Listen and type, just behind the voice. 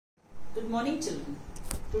Good morning, children.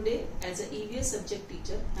 Today, as an EVS subject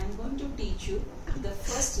teacher, I am going to teach you the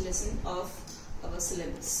first lesson of our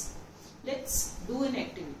syllabus. Let's do an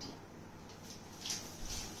activity.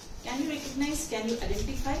 Can you recognize, can you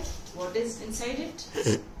identify what is inside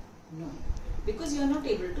it? No, because you are not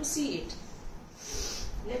able to see it.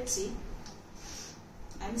 Let's see.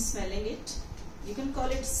 I am smelling it. You can call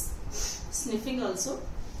it sniffing also.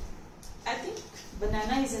 I think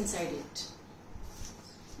banana is inside it.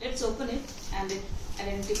 Let's open it and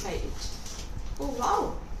identify it. Oh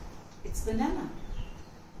wow, it's banana.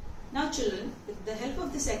 Now children, with the help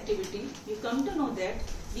of this activity, you come to know that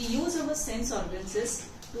we use our sense organs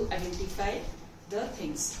to identify the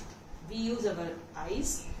things. We use our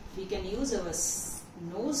eyes, we can use our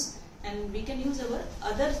nose, and we can use our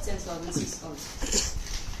other sense organs also.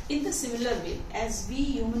 In the similar way, as we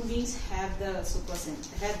human beings have the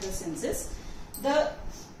senses, the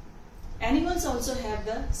animals also have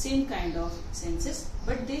the same kind of senses,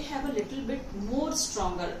 but they have a little bit more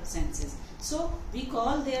stronger senses. So we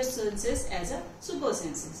call their senses as a super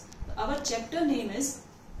senses. Our chapter name is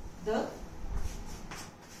the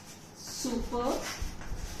super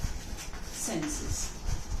senses.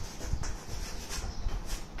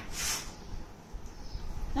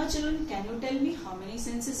 Now children, can you tell me how many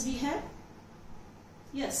senses we have?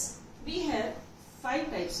 Yes, we have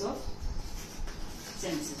 5 types of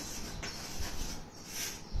senses.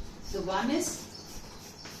 The one is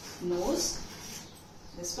nose,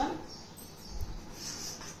 this one,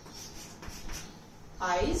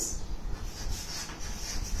 eyes,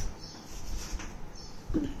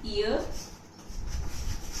 ear,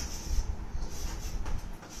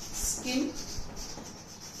 skin,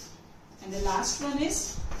 and the last one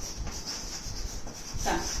is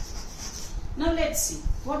tongue. Now let's see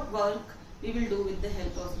what work we will do with the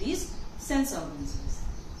help of these sense organs.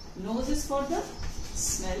 Nose is for the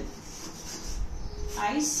smell,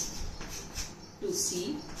 eyes to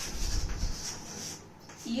see,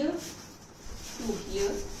 ear to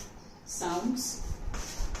hear sounds,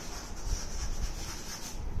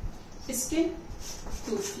 skin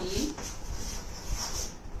to feel,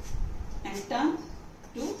 and tongue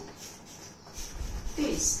to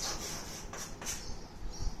taste.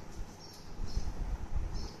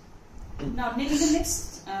 Now in the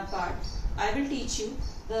next part, I will teach you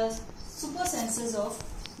the super senses of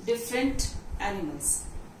different animals.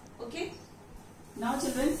 Okay? Now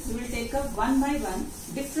children, we will take up one by one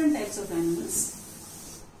different types of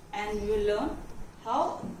animals and we will learn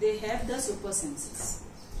how they have the super senses.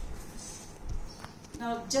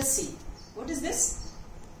 Now just see, what is this?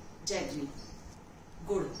 Jaggery,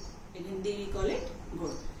 gur. In Hindi we call it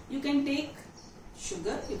gur. You can take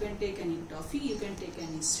sugar, you can take any toffee, you can take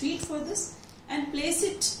any sweet for this and place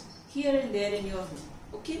it here and there in your home.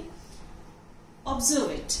 Okay?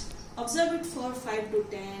 Observe it. Observe it for 5 to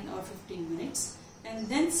 10 or 15 minutes and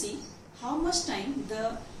then see how much time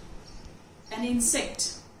an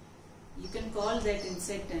insect, you can call that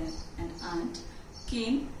insect an ant,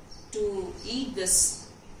 came to eat this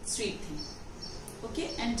sweet thing.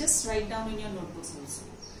 Okay, and just write down in your notebooks also.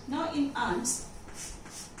 Now in ants,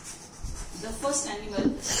 the first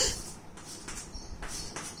animal,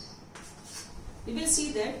 we will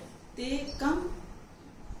see that they come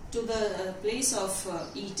to the place of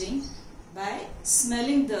eating by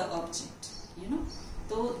smelling the object. You know,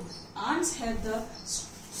 so ants have the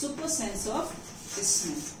super sense of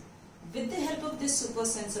smell. With the help of this super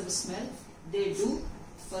sense of smell, they do,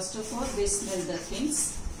 first of all, they smell the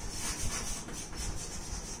things.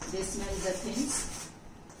 They smell the things.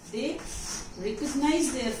 They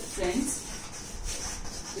recognize their friends.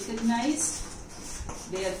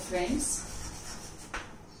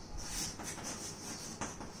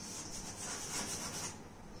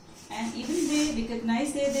 And even they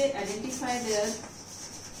recognize, they identify their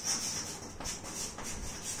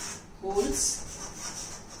holes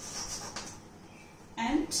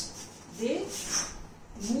and they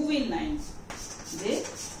move in line. They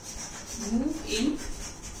move in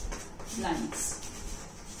lines.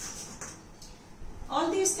 All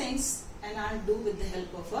these things an ant do with the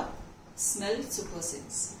help of a smell super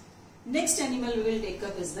sense. Next animal we will take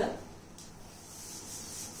up is the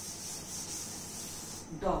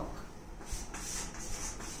dog.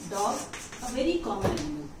 Dog, a very common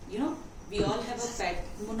animal. You know, we all have a pet.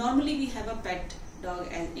 Normally we have a pet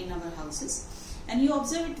dog in our houses and you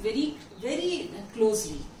observe it very, very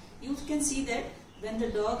closely. You can see that when the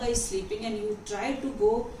dog is sleeping and you try to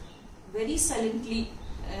go very silently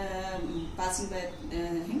passing by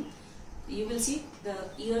him, you will see the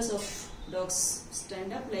ears of dogs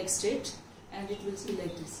stand up like straight and it will be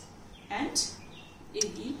like this. And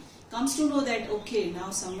comes to know that okay, now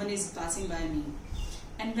someone is passing by me,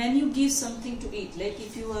 and when you give something to eat, like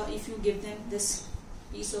if you give them this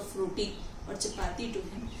piece of roti or chapati to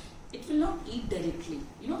him, it will not eat directly.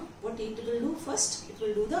 You know what it will do first? It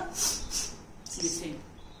will do the sniffing,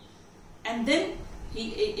 and then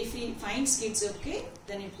if he finds it's okay,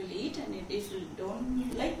 then it will eat, and if you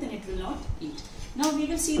don't like, then it will not eat. Now we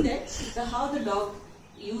will see that how the dog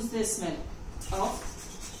use the smell of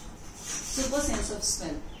super sense of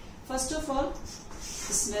smell. First of all,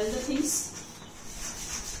 smell the things.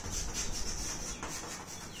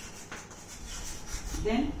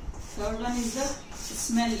 Then third one is the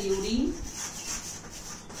smell urine.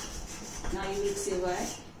 Now you will say why.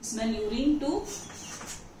 Smell urine to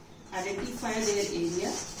identify their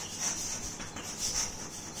area.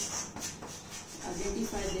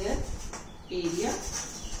 Identify their area.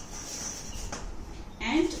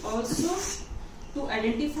 And also to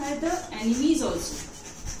identify the enemies also.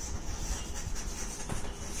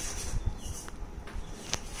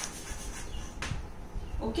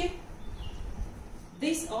 Okay.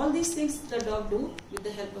 All these things the dog do with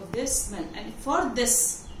the help of this smell. And for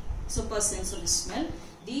this super sense of smell,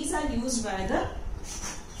 these are used by the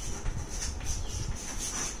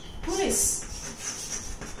police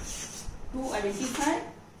to identify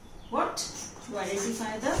what? To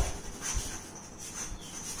identify the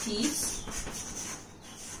thieves,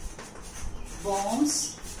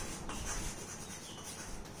 bombs,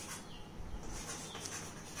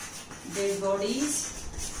 dead bodies,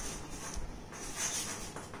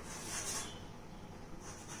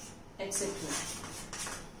 etc.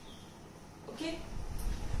 Okay.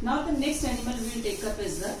 Now the next animal we will take up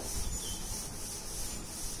is the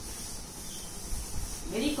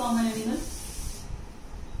very common animal,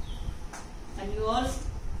 and you all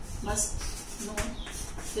must know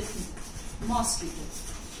the mosquito.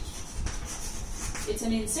 It's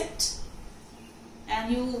an insect,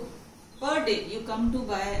 and you per day you come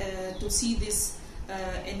to see this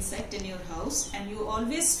insect in your house, and you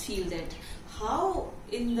always feel that how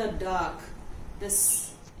in the dark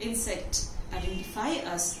this insect identify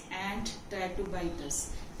us and try to bite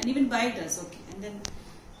us, and even bite us. Okay, and then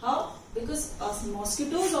how? Because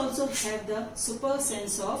mosquitoes also have the super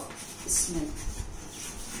sense of smell.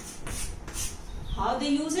 How they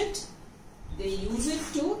use it? They use it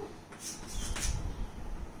to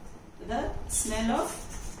the smell of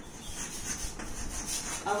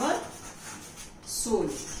our soul.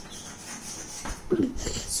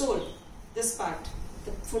 Soul, this part,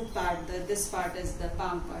 the foot part, this part is the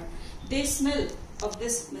palm part. They smell of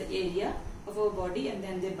this area of our body, and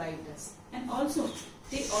then they bite us. And also,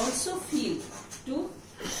 they also feel to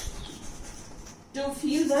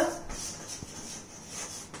feel the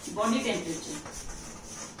body temperature.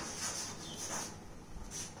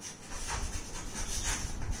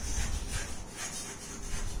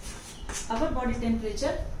 Our body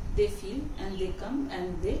temperature they feel, and they come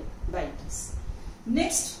and they bite us.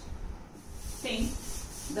 Next thing,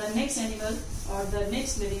 the next animal or the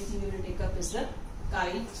next living thing we will take up is the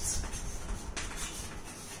kites,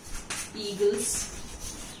 eagles,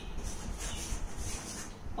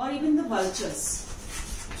 or even the vultures.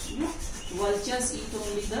 You know, vultures eat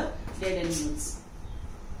only the dead animals.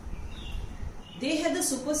 They have the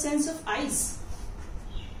super sense of eyes.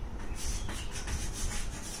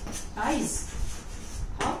 Eyes.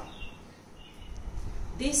 How?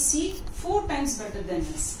 They see 4 times better than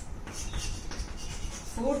us.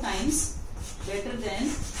 4 times better than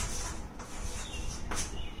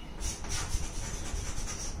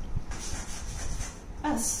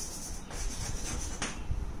us.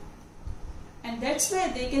 And that's why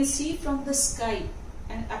they can see from the sky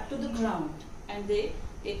and up to the ground, and they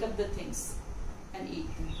take up the things and eat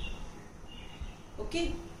them.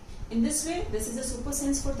 Okay? In this way, this is a super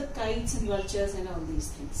sense for the kites and vultures and all these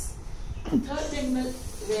things. Third animal,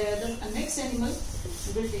 where the next animal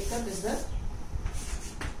we will take up is the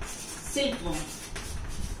silkworm.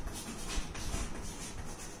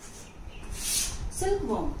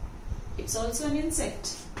 Silkworm, it's also an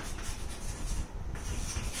insect.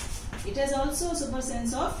 It has also a super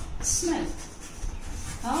sense of smell.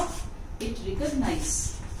 How? It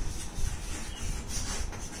recognizes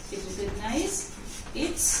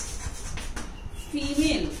its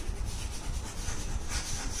female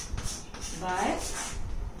by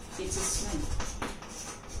its smell.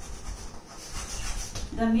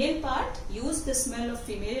 The male part use the smell of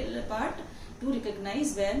female part to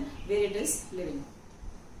recognize where it is living.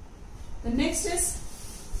 The next is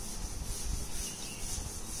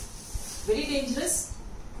very dangerous,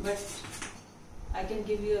 but I can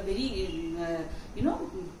give you a very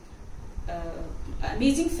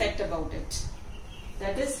amazing fact about it.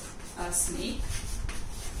 That is a snake.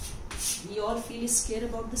 We all feel scared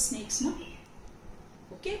about the snakes, no?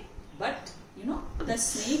 Okay, but you know the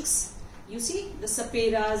snakes, you see the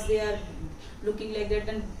saperas, they are looking like that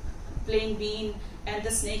and playing bean, and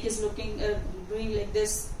the snake is looking doing like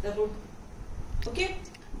this, the hood. Okay,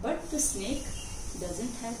 but the snake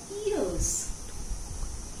doesn't have ears.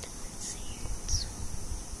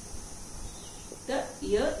 The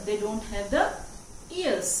ear, they don't have the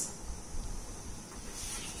ears.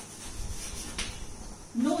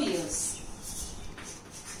 No ears.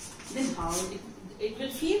 Then how it will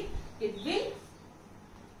feel? It will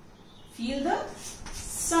feel the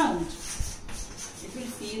sound. It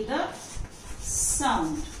will feel the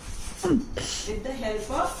sound with the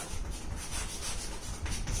help of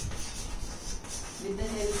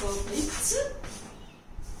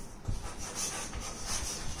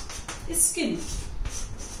its skin.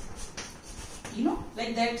 You know,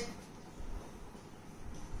 like that.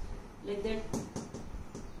 Like that.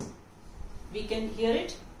 We can hear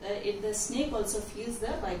it. The snake also feels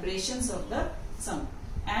the vibrations of the sound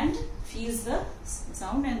and feels the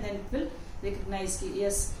sound, and then it will recognize that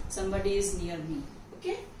yes, somebody is near me.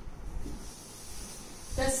 Okay.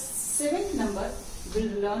 The seventh number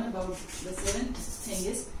we'll learn about. The seventh thing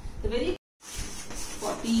is the very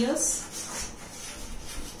 40 years.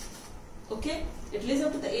 Okay, it lives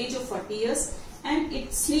up to the age of 40 years and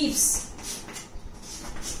it sleeps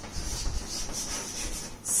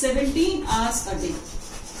 17 hours a day.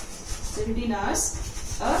 17 hours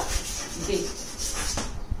a day.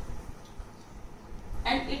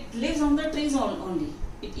 And it lives on the trees only.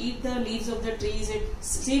 It eats the leaves of the trees, it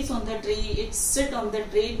sleeps on the tree, it sits on the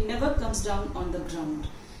tree, it never comes down on the ground.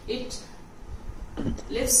 It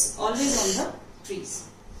lives always on the trees.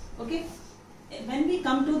 Okay. When we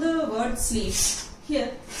come to the word sleep,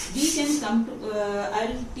 here we can come to,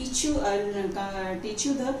 I'll teach you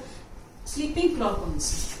the sleeping clock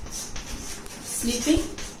also. Sleeping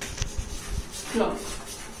clock.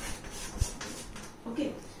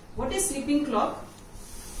 Okay. What is sleeping clock?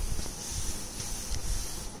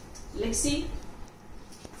 Let's see.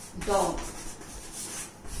 Dog,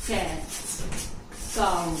 cat,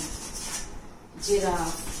 cow,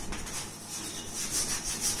 giraffe,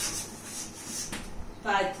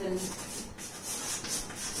 python.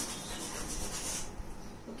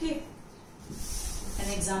 Okay. An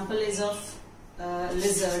example is of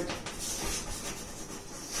lizard.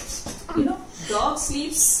 You know, dog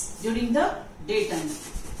sleeps during the daytime.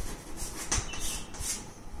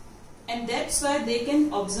 And that's why they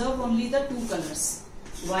can observe only the two colors,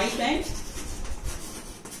 white and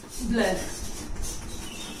black.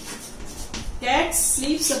 Cat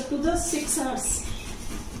sleeps up to the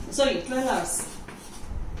 12 hours.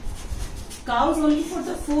 Cows only for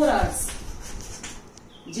the 4 hours.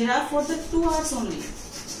 Giraffe for the 2 hours only.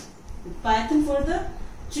 Python for the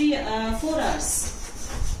 4 hours.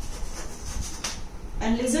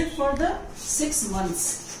 And lizard for the 6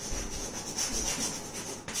 months.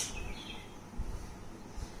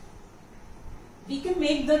 We can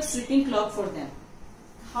make the sleeping clock for them.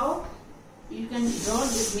 How? You can draw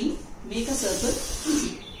with me. Make a circle.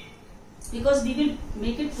 Because we will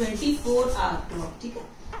make it 24-hour clock. Okay?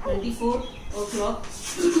 24 o'clock.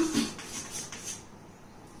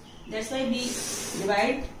 That's why we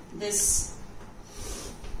divide this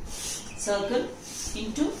circle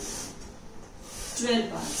into 12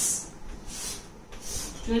 parts.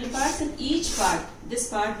 12 parts, and each part, this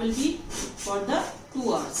part will be for the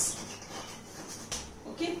 2 hours.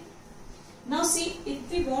 Okay. Now see,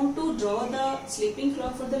 if we want to draw the sleeping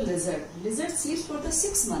clock for the lizard, lizard sleeps for the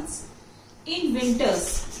 6 months. In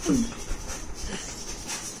winters,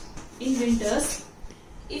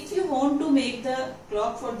 if you want to make the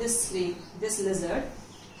clock for this lizard,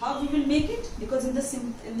 how we will make it? Because in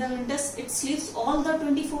the winters it sleeps all the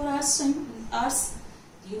 24 hours.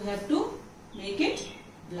 You have to make it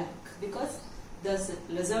black because the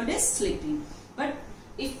lizard is sleeping. But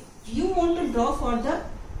if you want to draw for the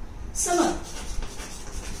summer,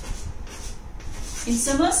 in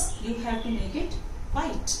summers you have to make it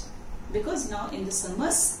white, because now in the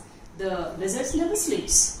summers the lizard never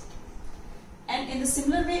sleeps. And in the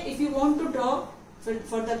similar way, if you want to draw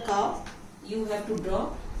for the cow, you have to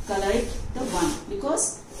color it the 1,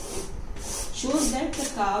 because it shows that the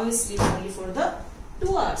cow is sleeping only for the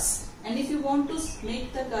 2 hours. And if you want to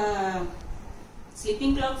make the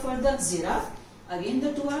sleeping clock for the giraffe, again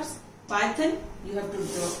the 2 hours. Python, you have to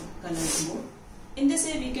draw colors more. In this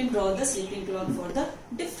way, we can draw the sleeping clock for the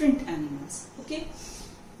different animals. Okay.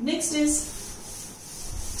 Next is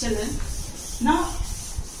children. Now,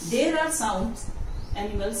 there are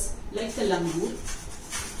animals like the langur,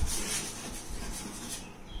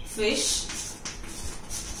 fish,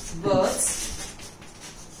 birds,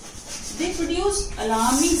 they produce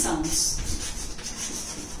alarming sounds.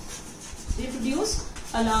 They produce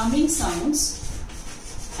alarming sounds.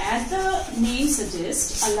 As the name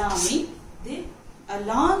suggests, alarming, they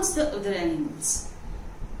alarms the other animals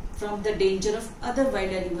from the danger of other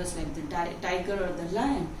wild animals like the tiger or the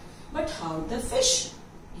lion. But how the fish?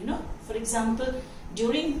 For example,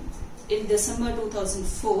 in December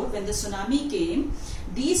 2004, when the tsunami came,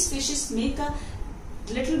 these fishes make a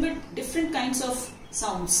little bit different kinds of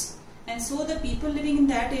sounds. And so the people living in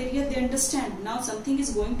that area, they understand now something is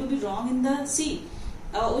going to be wrong in the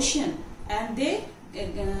ocean, and they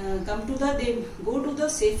they go to the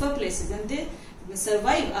safer places and they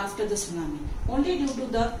survive after the tsunami only due to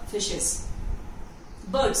the fishes.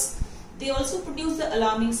 Birds, they also produce the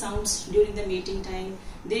alarming sounds during the mating time.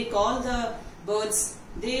 They call the birds,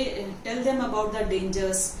 they tell them about the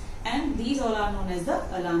dangers, and these all are known as the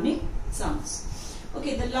alarming sounds.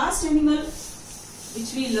 Okay, the last animal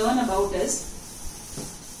which we learn about is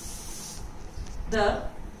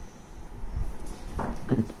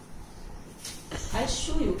I'll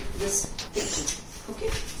show you this picture. Okay,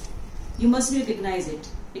 you must recognize it.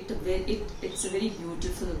 It's a very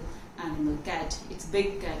beautiful animal, cat. It's a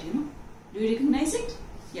big cat, Do you recognize it?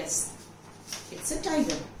 Yes, it's a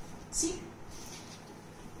tiger. See,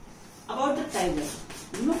 about the tiger,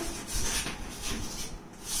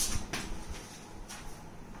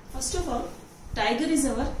 First of all, tiger is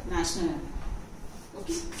our national animal.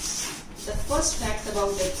 Okay, the first fact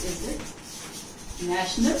about it is the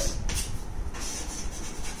national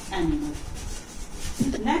animal.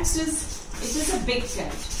 Next is, it is a big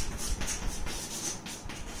cat.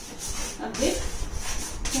 A big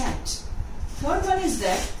cat. Third one is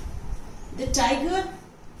that the tiger,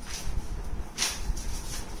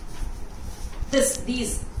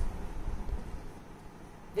 these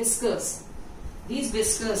whiskers,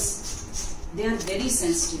 they are very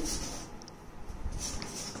sensitive.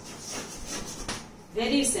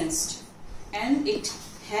 Very sensitive. And it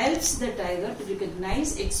helps the tiger to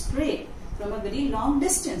recognize its prey from a very long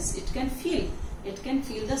distance. It can feel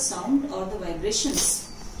the sound or the vibrations.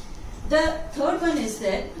 The third one is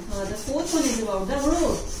that, the fourth one is about the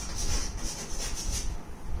roar.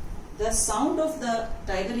 The sound of the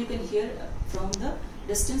tiger you can hear from the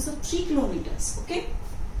distance of 3 kilometers. Okay.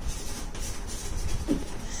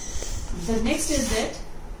 The next is that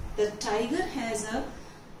the tiger has a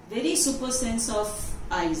very super sense of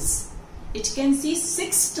eyes. It can see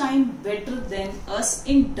 6 times better than us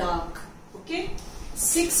in dark. Okay,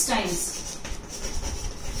 6 times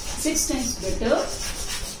better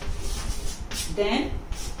than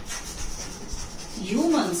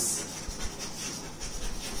humans,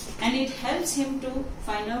 and it helps him to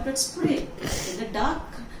find out its prey in the dark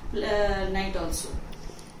night also.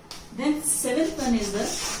 Then 7th one is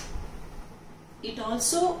it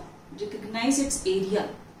also recognizes its area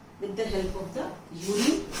with the help of the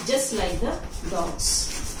urine, just like the dogs.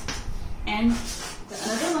 And the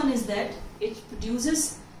another one is that it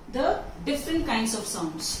produces the different kinds of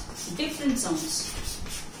sounds. Different sounds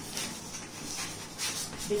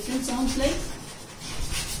like,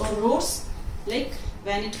 or roars, like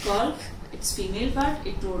when it calls its female part,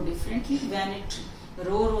 it roars differently. When it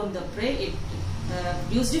roars on the prey, it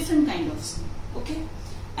produces different kind of sound. Okay,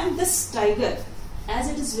 and this tiger, as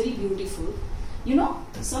it is very beautiful,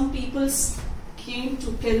 some people came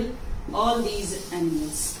to kill all these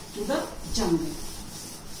animals to the jungle.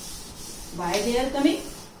 Why they are coming?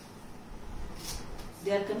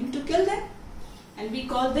 They are coming to kill them, and we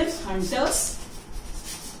call them hunters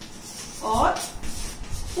or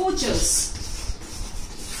poachers.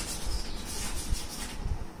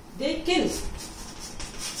 They kill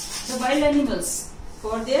the wild animals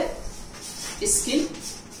for their skin,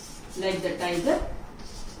 like the tiger,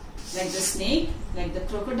 like the snake, like the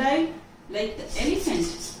crocodile, like the elephant.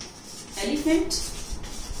 Elephant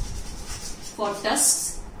for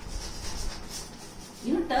tusks.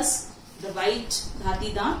 Tusks, the white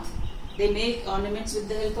hathi dant, they make ornaments with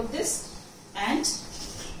the help of this. And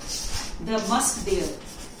the musk deer.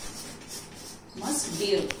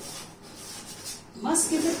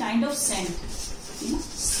 Musk is a kind of scent,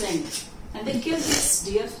 scent. And they kill this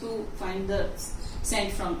deer to find the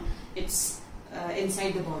scent from its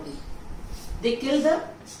inside the body. They kill the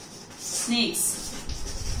snakes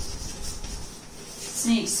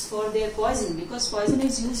for their poison, because poison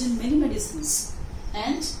is used in many medicines.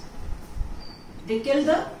 And they kill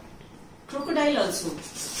the crocodile also.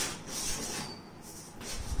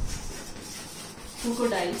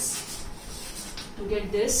 Crocodiles to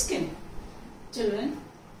get their skin. Children,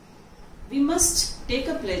 we must take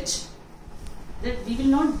a pledge that we will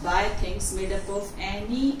not buy things made up of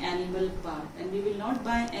any animal part, and we will not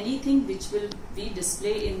buy anything which will be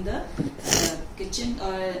displayed in the kitchen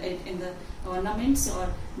or in the ornaments or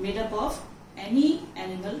made up of any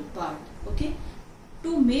animal part. Okay,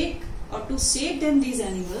 to make or to save them these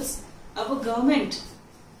animals, our government,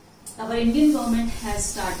 our Indian government has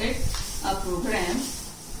started a program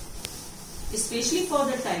especially for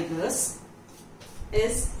the tigers,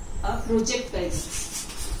 is a Project Tiger.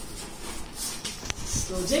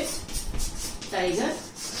 Project Tiger,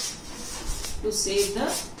 to save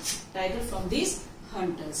the tiger from these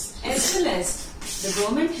hunters. As well as the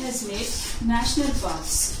government has made national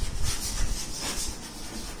parks.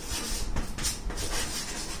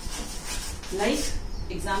 Like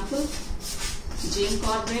example, Jane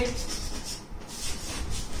Corbett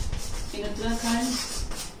in Uttarakhand,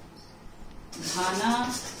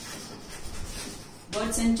 Ghana,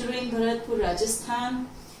 Bird Sanctuary in Bharatpur, Rajasthan,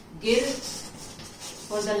 Gir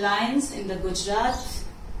for the lions in the Gujarat,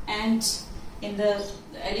 and in the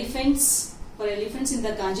elephants, for elephants in the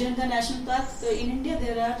Kaziranga National Park. So in India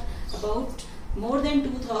there are about more than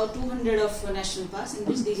 200 of national parks in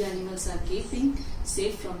which these animals are keeping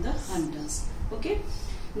safe from the hunters. Okay.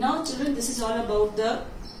 Now children, this is all about the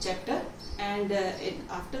chapter, and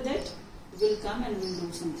after that we will come and we will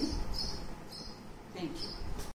do something. Thank you.